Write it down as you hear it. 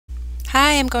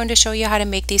Hi, I'm going to show you how to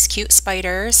make these cute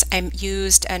spiders. I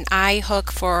used an I hook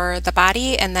for the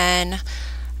body and then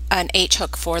an H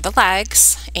hook for the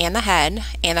legs and the head,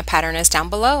 and the pattern is down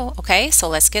below. Okay, so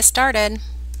let's get started.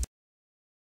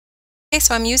 Okay,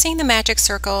 so I'm using the magic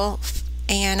circle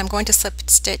and I'm going to slip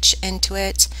stitch into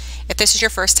it. If this is your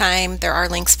first time, there are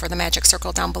links for the magic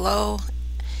circle down below.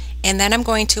 And then I'm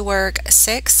going to work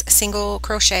 6 single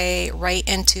crochet right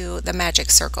into the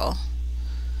magic circle.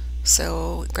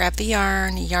 So grab the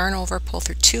yarn over, pull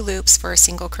through 2 loops for a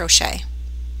single crochet.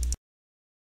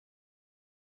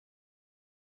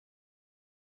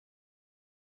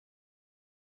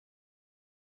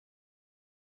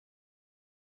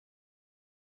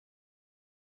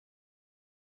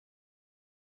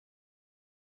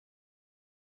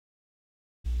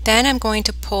 Then I'm going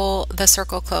to pull the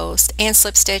circle closed and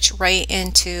slip stitch right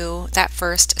into that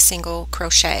first single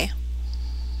crochet.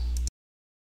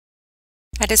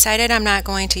 I decided I'm not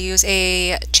going to use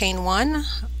a chain 1.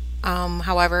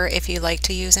 However, if you like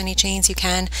to use any chains, you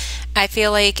can. I feel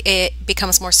like it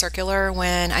becomes more circular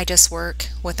when I just work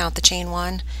without the chain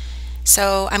 1.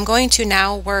 So I'm going to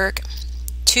now work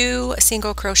 2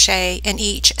 single crochet in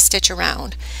each stitch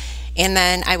around, and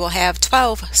then I will have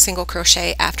 12 single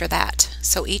crochet after that.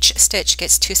 So each stitch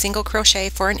gets 2 single crochet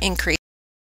for an increase.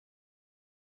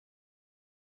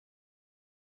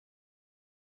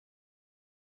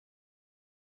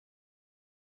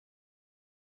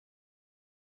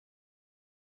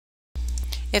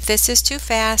 If this is too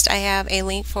fast, I have a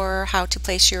link for how to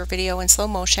place your video in slow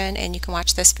motion, and you can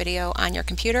watch this video on your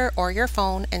computer or your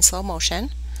phone in slow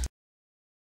motion.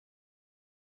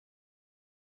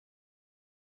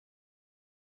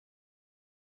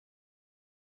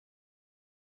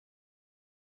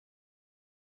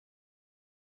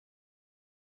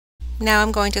 Now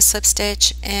I'm going to slip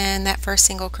stitch in that first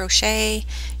single crochet.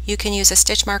 You can use a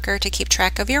stitch marker to keep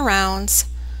track of your rounds.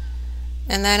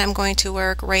 And then I'm going to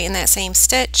work right in that same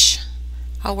stitch.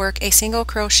 I'll work a single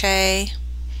crochet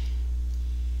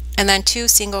and then 2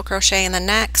 single crochet in the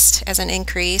next as an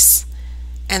increase,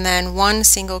 and then 1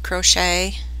 single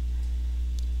crochet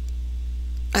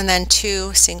and then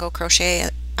 2 single crochet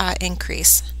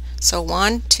increase. So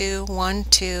 1, 2, 1,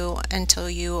 2 until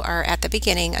you are at the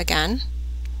beginning again.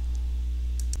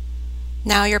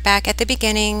 Now you're back at the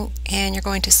beginning and you're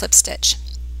going to slip stitch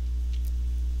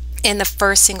in the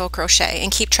first single crochet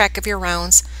and keep track of your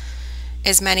rounds,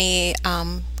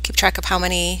 keep track of how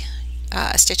many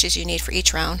stitches you need for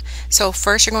each round. So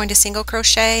first you're going to single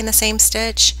crochet in the same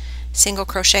stitch, single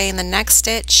crochet in the next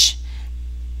stitch,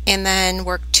 and then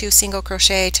work 2 single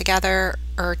crochet together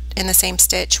or in the same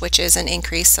stitch, which is an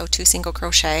increase, so 2 single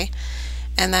crochet,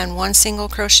 and then 1 single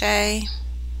crochet,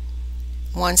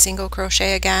 1 single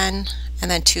crochet again,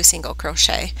 and then 2 single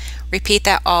crochet. Repeat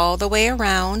that all the way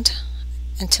around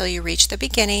until you reach the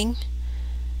beginning.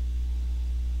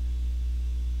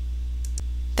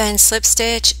 Then slip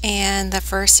stitch in the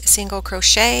first single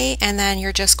crochet, and then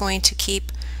you're just going to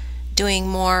keep doing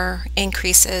more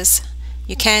increases.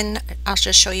 I'll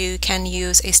just show you can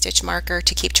use a stitch marker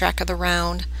to keep track of the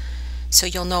round so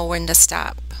you'll know when to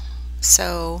stop.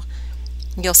 So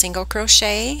you'll single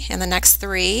crochet in the next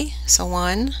 3, so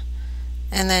 1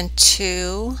 and then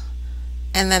 2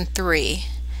 and then 3,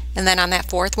 and then on that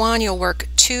 4th one you'll work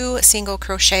 2 single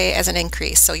crochet as an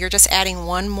increase. So you're just adding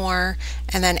 1 more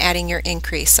and then adding your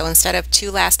increase. So instead of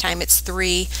 2 last time, it's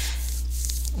 3,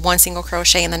 1 single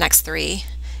crochet in the next 3,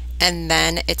 and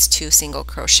then it's 2 single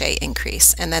crochet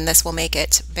increase, and then this will make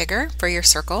it bigger for your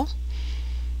circle.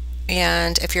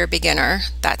 And if you're a beginner,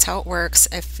 that's how it works.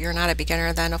 If you're not a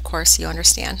beginner, then of course you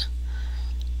understand.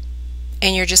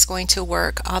 And you're just going to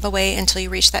work all the way until you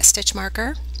reach that stitch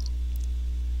marker.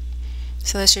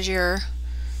 So this is your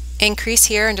increase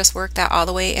here, and just work that all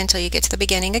the way until you get to the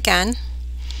beginning again.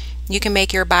 You can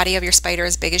make your body of your spider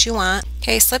as big as you want.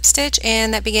 Okay, slip stitch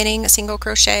in that beginning single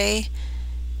crochet,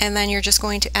 and then you're just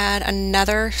going to add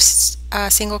another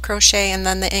single crochet and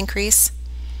then the increase.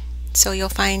 So you'll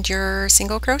find your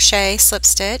single crochet, slip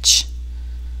stitch,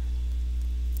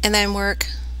 and then work.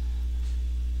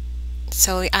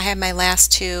 So I have my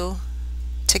last 2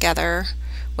 together,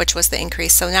 which was the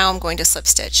increase. So now I'm going to slip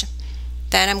stitch.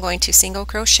 Then I'm going to single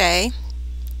crochet.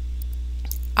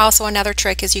 Also, another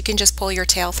trick is you can just pull your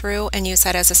tail through and use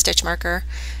that as a stitch marker.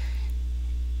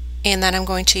 And then I'm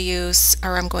going to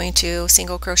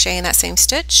single crochet in that same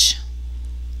stitch.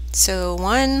 So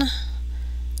 1,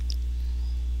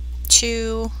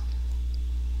 2,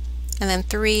 and then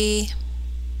 3,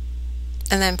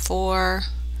 and then 4,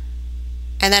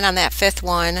 and then on that 5th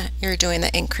one you're doing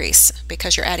the increase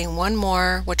because you're adding 1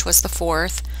 more, which was the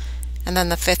 4th, and then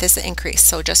the 5th is the increase.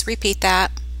 So just repeat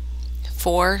that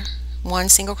 4, 1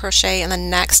 single crochet, and the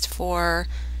next 4,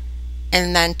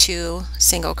 and then 2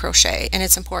 single crochet. And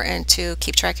it's important to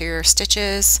keep track of your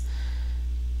stitches,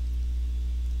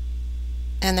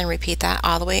 and then repeat that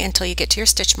all the way until you get to your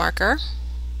stitch marker.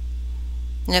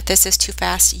 And if this is too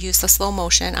fast, use the slow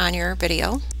motion on your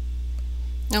video.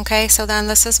 Okay, so then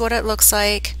this is what it looks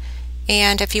like.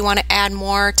 And if you want to add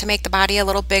more to make the body a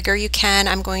little bigger, you can.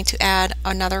 I'm going to add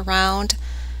another round.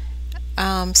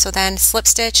 So then slip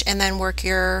stitch and then work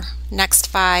your next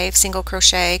 5 single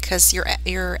crochet, because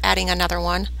you're adding another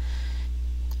one.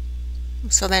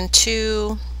 So then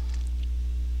 2,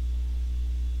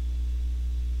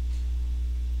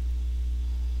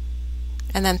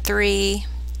 and then 3,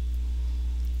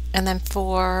 and then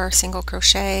 4 single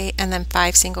crochet, and then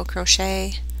 5 single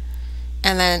crochet,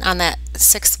 and then on that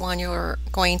 6th one you're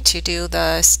going to do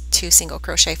the 2 single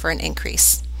crochet for an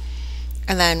increase,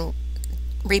 and then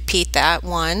repeat that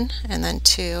 1, and then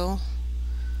 2,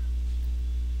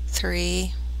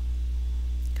 3,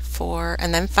 4,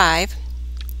 and then 5,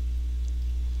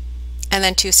 and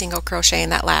then 2 single crochet in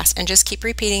that last, and just keep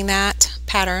repeating that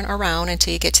pattern around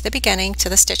until you get to the beginning, to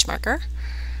the stitch marker.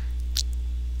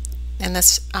 And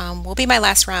this will be my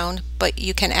last round, but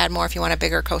you can add more if you want a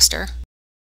bigger coaster.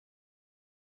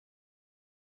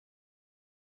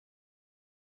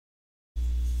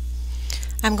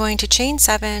 I'm going to chain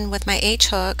 7 with my H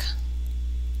hook,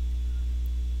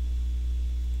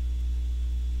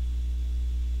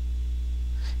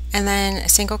 and then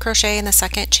single crochet in the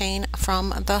second chain from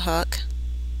the hook,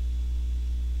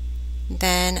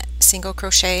 then single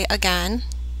crochet again,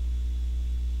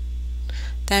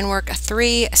 then work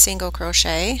 3 single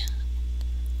crochet,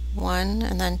 1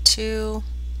 and then 2,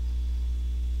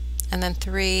 and then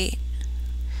 3,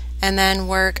 and then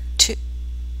work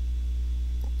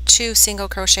 2 single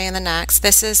crochet in the next.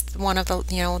 This is one of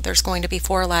the, there's going to be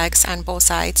 4 legs on both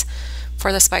sides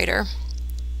for the spider.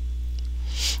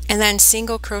 And then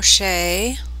single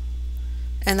crochet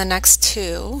in the next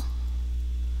 2,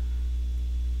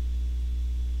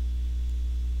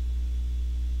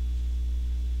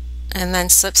 and then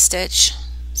slip stitch.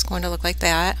 It's going to look like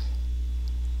that.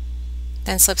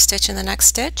 Then slip stitch in the next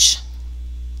stitch,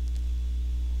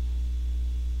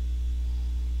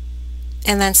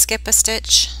 and then skip a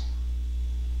stitch,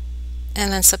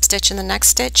 and then slip stitch in the next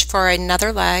stitch for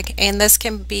another leg. And this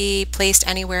can be placed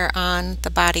anywhere on the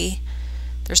body.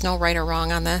 There's no right or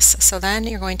wrong on this. So then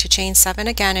you're going to chain 7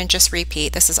 again and just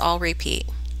repeat. This is all repeat.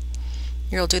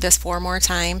 You'll do this 4 more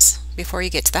times before you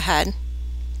get to the head.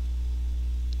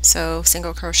 So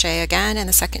single crochet again in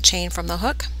the second chain from the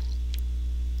hook,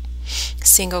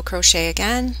 single crochet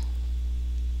again,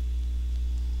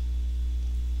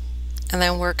 and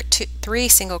then work 3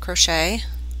 single crochet,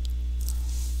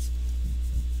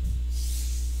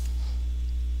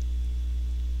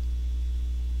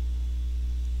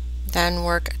 then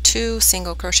work 2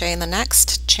 single crochet in the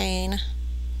next chain,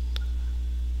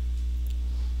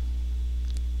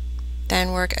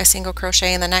 then work a single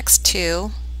crochet in the next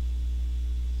 2,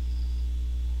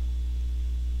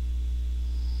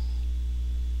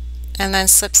 and then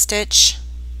slip stitch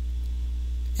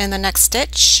in the next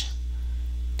stitch,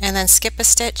 and then skip a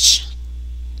stitch,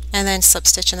 and then slip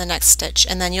stitch in the next stitch.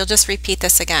 And then you'll just repeat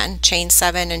this again, chain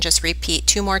 7 and just repeat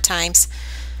 2 more times,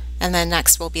 and then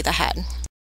next will be the head.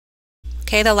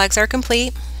 Okay, the legs are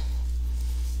complete.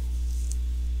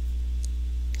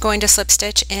 Going to slip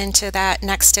stitch into that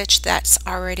next stitch that's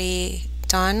already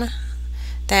done.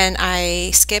 Then I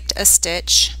skipped a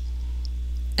stitch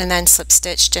and then slip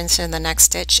stitched into the next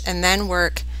stitch, and then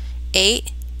work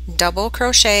 8 double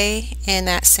crochet in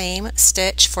that same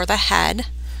stitch for the head.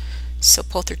 So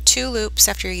pull through 2 loops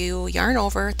after you yarn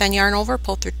over, then yarn over,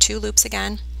 pull through 2 loops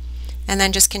again, and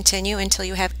then just continue until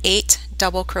you have 8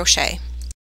 double crochet.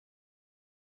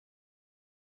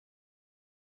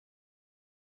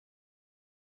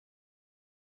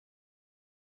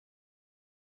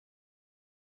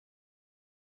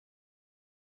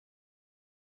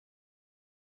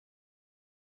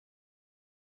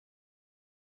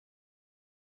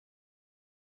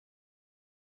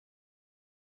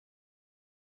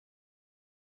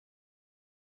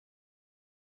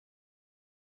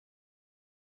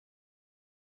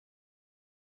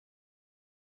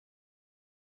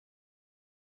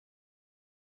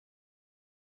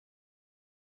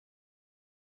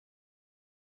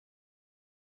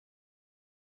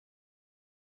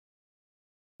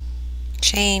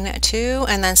 Chain 2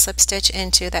 and then slip stitch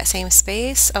into that same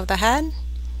space of the head,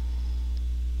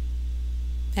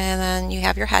 and then you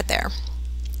have your head there.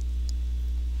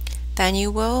 Then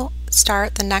you will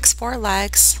start the next 4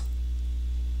 legs.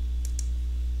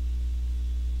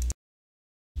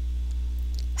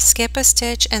 skip a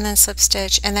stitch and then slip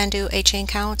stitch, and then do a chain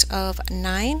count of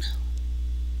 9.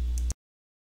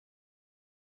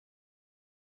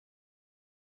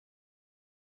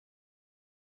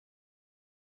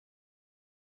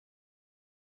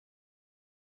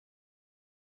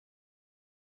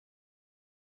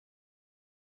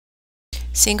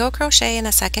 Single crochet in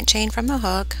the second chain from the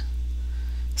hook,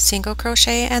 single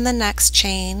crochet in the next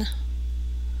chain,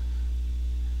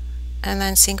 and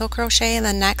then single crochet in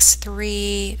the next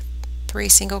three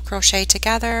single crochet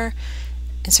together.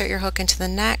 Insert your hook into the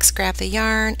next, grab the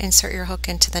yarn, insert your hook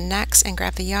into the next and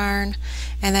grab the yarn,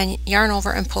 and then yarn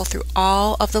over and pull through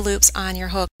all of the loops on your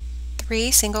hook.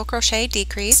 3 single crochet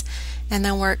decrease, and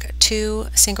then work 2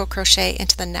 single crochet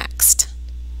into the next,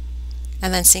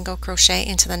 and then single crochet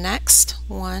into the next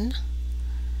 1,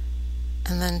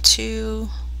 and then 2,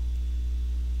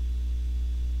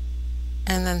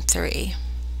 and then 3.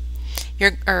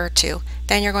 Or 2.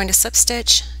 Then you're going to slip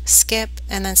stitch, skip,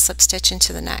 and then slip stitch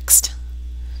into the next,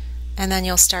 and then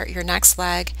you'll start your next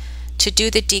leg. To do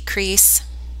the decrease,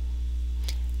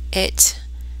 it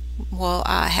will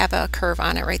have a curve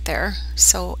on it right there,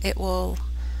 so it will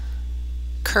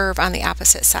curve on the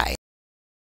opposite side.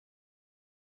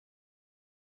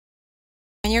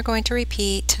 And you're going to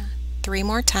repeat 3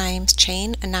 more times,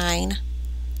 chain 9,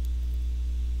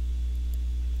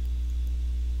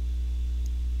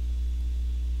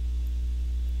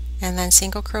 and then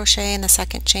single crochet in the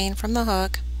second chain from the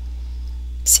hook,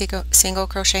 single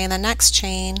crochet in the next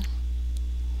chain,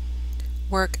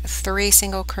 work 3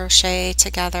 single crochet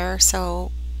together,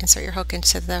 so insert your hook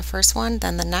into the first one,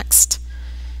 then the next,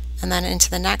 and then into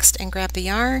the next, and grab the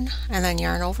yarn, and then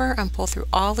yarn over and pull through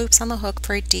all loops on the hook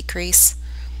for a decrease.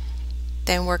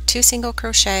 Then work 2 single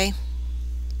crochet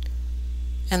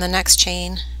in the next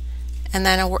chain, and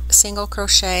then a single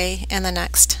crochet in the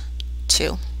next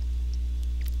 2.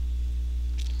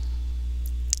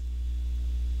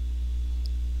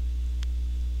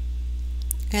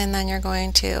 And then you're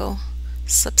going to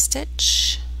slip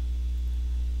stitch,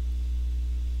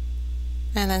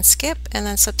 and then skip, and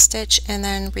then slip stitch, and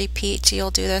then repeat.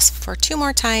 You'll do this for 2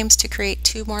 more times to create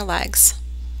 2 more legs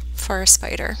for a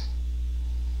spider.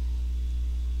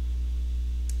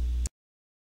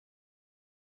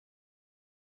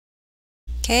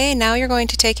 Okay, now you're going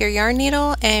to take your yarn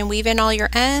needle and weave in all your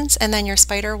ends, and then your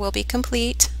spider will be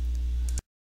complete.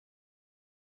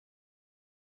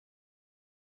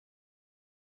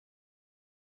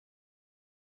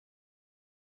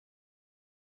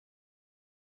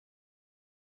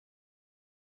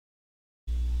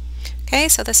 Okay,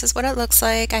 so this is what it looks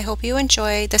like. I hope you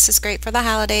enjoyed. This is great for the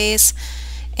holidays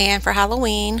and for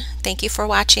Halloween. Thank you for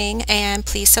watching, and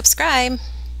please subscribe.